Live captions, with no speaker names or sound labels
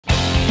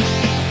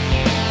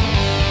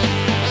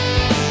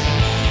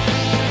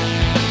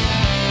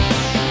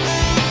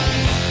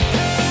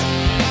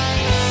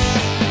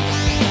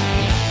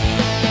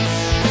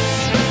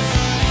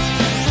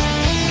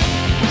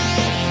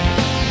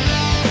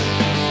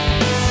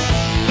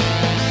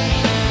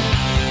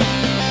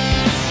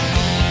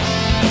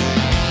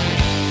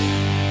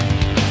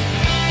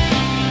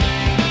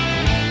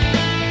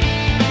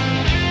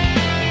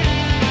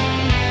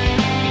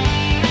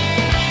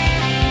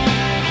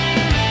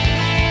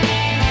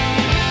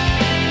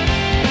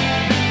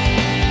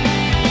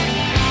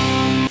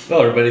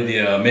Well, everybody,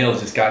 the mail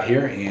just got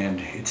here, and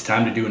it's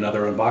time to do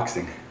another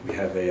unboxing. We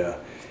have a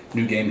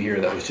new game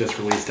here that was just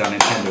released on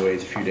Nintendo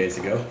Age a few days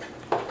ago.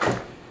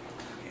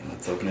 And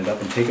let's open it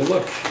up and take a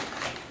look.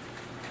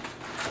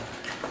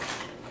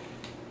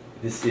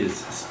 This is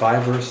Spy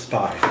vs.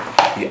 Spy,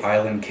 the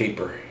Island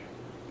Caper.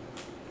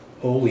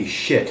 Holy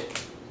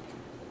shit.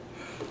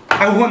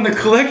 I won the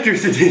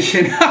collector's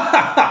edition!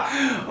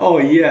 Oh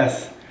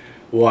yes.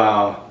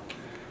 Wow.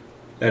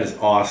 That is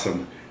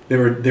awesome.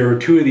 There were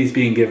two of these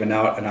being given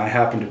out, and I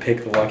happened to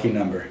pick the lucky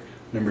number.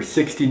 Number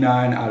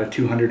 69 out of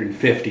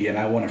 250, and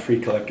I won a free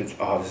collector's.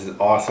 Oh, this is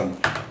awesome.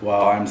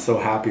 Wow, I'm so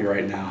happy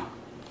right now.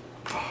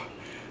 Oh.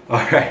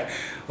 Alright,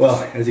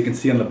 well, as you can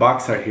see on the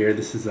box art here,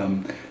 this is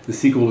the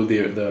sequel to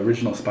the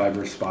original Spy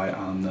vs. Spy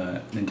on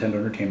the Nintendo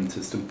Entertainment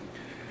System.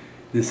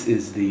 This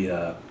is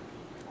the...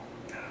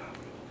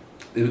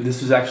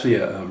 this was actually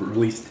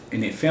released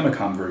in a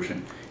Famicom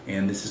version,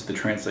 and this is the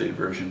translated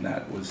version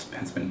that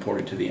has been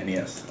ported to the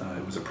NES.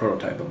 It was a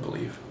prototype, I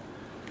believe.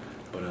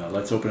 But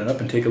let's open it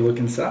up and take a look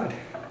inside.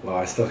 Wow,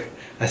 I still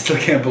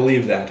can't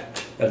believe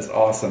that. That's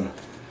awesome.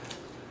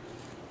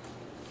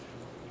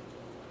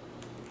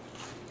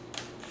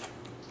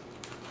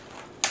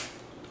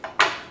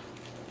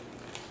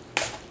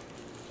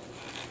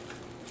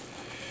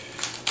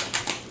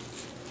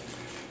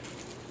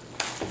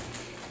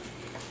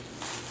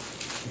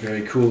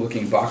 Very cool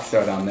looking box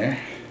art on there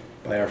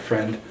by our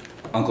friend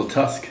Uncle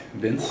Tusk,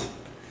 Vince.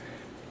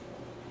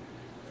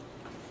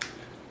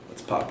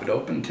 Let's pop it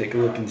open and take a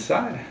look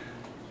inside.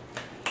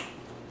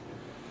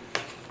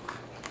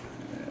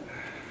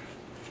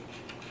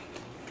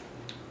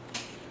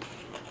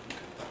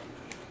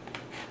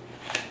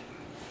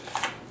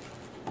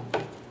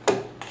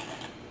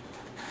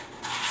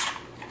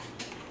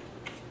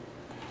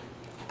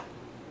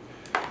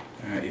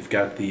 Alright, you've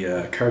got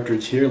the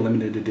cartridge here,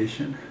 limited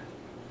edition.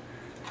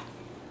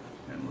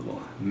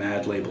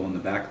 Mad label on the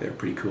back there,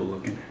 pretty cool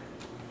looking.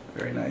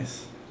 Very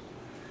nice.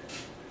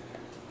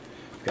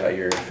 You've got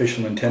your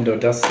official Nintendo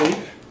dust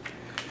sleeve.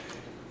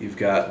 You've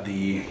got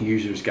the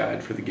user's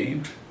guide for the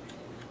game.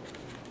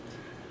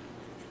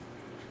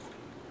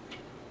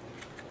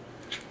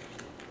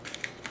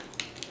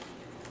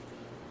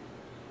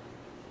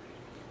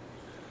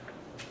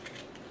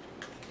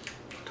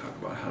 Talk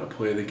about how to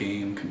play the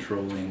game,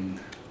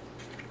 controlling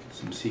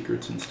some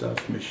secrets and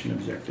stuff, mission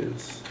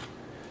objectives.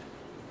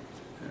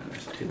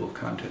 There's a table of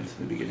contents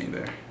in the beginning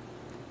there.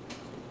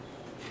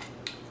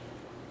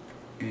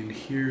 And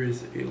here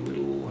is a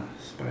little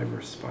Spy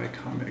vs. Spy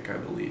comic, I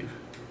believe.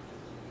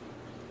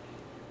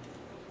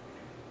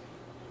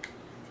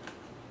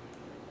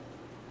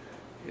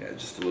 Yeah,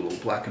 just a little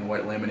black and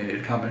white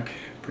laminated comic.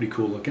 Pretty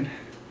cool looking.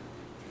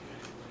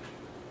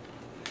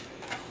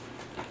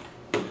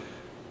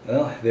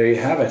 Well, there you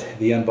have it.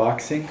 The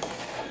unboxing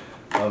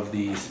of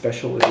the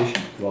special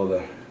edition. Well,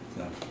 the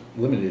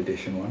limited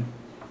edition one.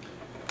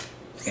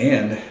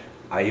 And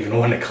I even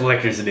won a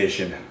collector's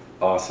edition.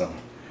 Awesome.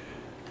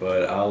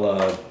 But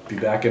I'll be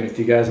back in with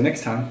you guys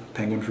next time.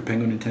 Penguin for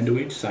Penguin Nintendo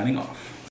Age signing off.